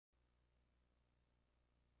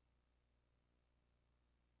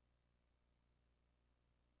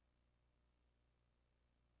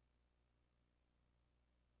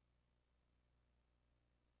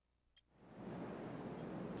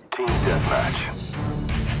Team deathmatch.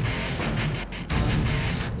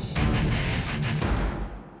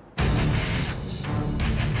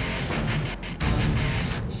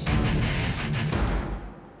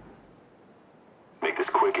 Make this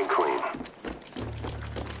quick and clean.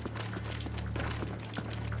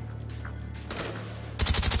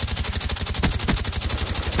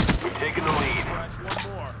 We've taken the lead.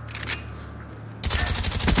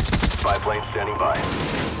 Spy plane standing by.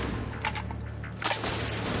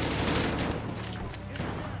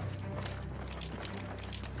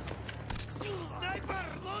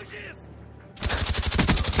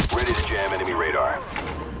 Ready to jam enemy radar.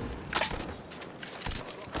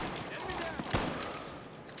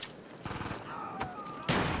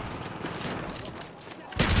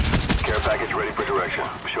 Care package ready for direction.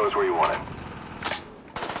 Show us where you want it.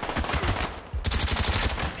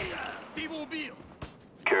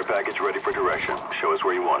 Care package ready for direction. Show us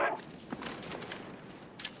where you want it.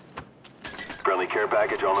 Friendly care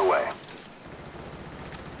package on the way.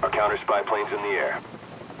 Our counter spy plane's in the air.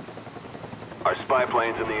 Our spy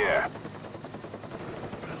plane's in the air.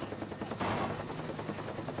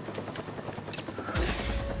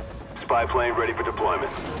 Spy plane ready for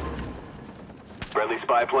deployment. Friendly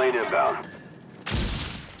spy plane inbound.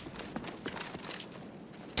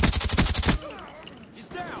 He's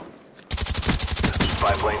down.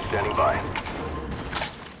 Spy plane standing by.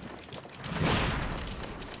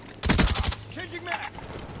 Changing map.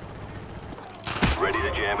 Ready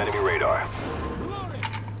to jam enemy radar. Reloading.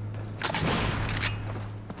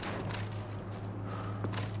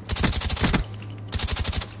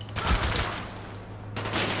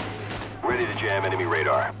 Ready to jam enemy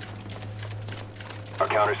radar. Our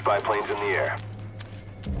counter spy plane's in the air.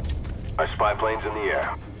 Our spy plane's in the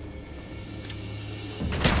air.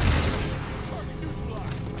 Target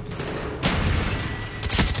neutralized.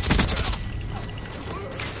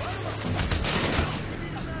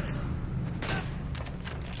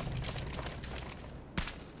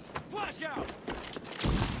 Flash out.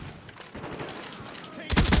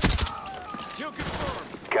 Kill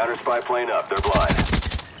confirmed. Counter spy plane up. They're blind.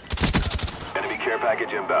 Enemy care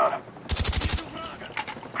package inbound.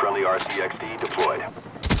 Friendly RCXD deployed.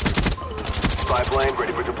 Spy plane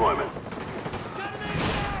ready for deployment.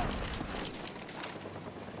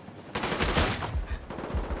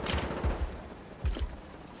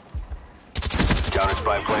 Counter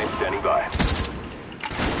spy plane standing by.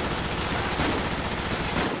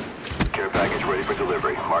 Care package ready for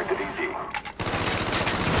delivery. Marked at EZ.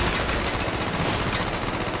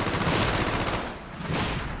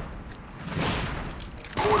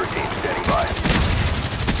 Mortar team standing by.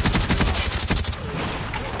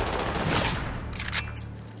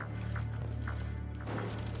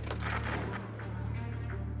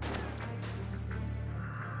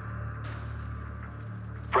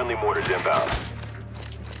 Friendly mortars inbound.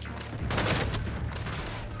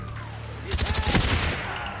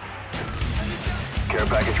 Care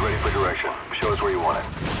package ready for direction. Show us where you want it.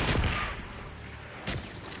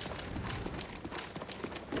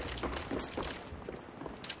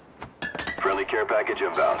 Friendly care package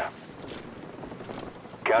inbound.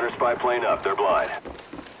 Counter spy plane up. They're blind.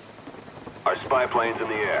 Our spy plane's in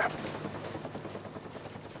the air.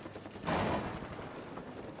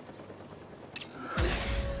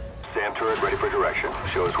 SAM turret ready for direction.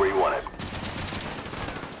 Show us where you want it.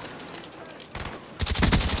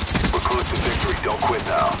 We're close to victory. Don't quit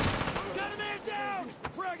now. Got a man down.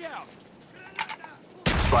 Frag out.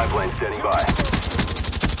 Spy plane standing by.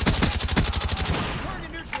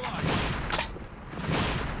 Target neutralized.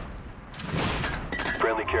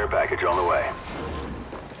 Friendly care package on the way.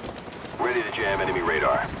 Ready to jam enemy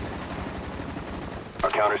radar. Our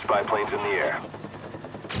counter spy plane's in the air.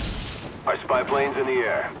 Our spy plane's in the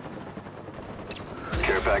air.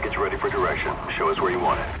 Care package ready for direction. Show us where you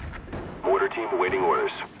want it. Mortar team awaiting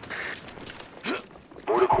orders.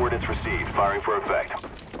 Mortar coordinates received. Firing for effect.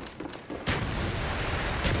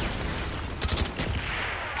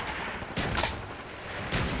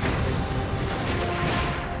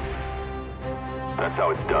 That's how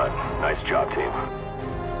it's done. Nice job, team.